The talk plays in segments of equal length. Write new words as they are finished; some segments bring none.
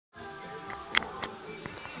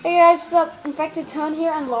Hey guys, what's up? Infected Tone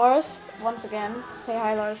here and Lars once again. Say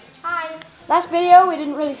hi, Lars. Hi. Last video we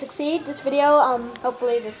didn't really succeed. This video,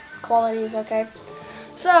 hopefully this quality is okay.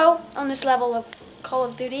 So on this level of Call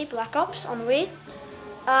of Duty Black Ops on Wii,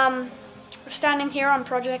 we're standing here on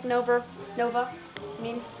Project Nova.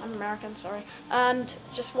 I'm American, sorry. And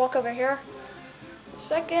just walk over here for a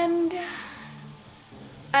second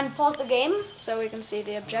and pause the game so we can see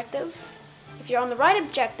the objective. If you're on the right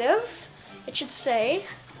objective, it should say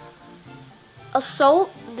assault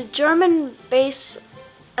the German base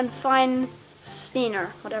and find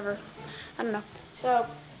Stiener, whatever. I don't know. So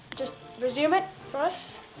just resume it for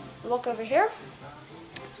us. Walk over here.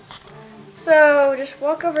 So just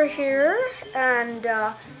walk over here and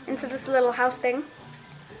into this little house thing.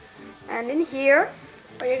 And in here,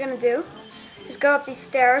 what you're gonna do is go up these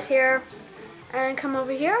stairs here and come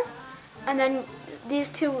over here. And then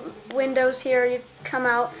these two windows here, you come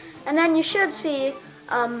out. And then you should see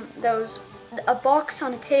a box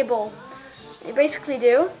on a table. What you basically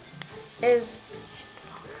do is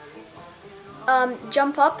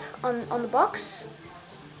jump up on the box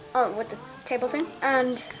with the table thing,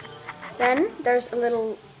 and then there's a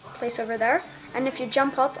little place over there, and if you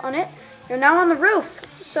jump up on it, you're now on the roof.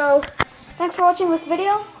 So thanks for watching this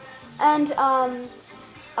video, and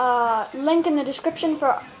link in the description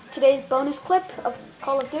for today's bonus clip of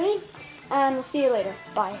Call of Duty, and we'll see you later.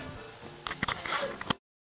 Bye.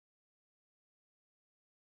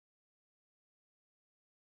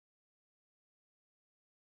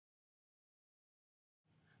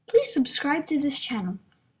 Please subscribe to this channel,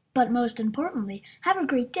 but most importantly, have a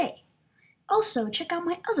great day. Also, check out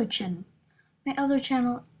my other channel. My other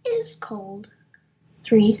channel is called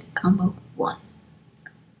 3 Combo 1.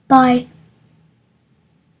 Bye.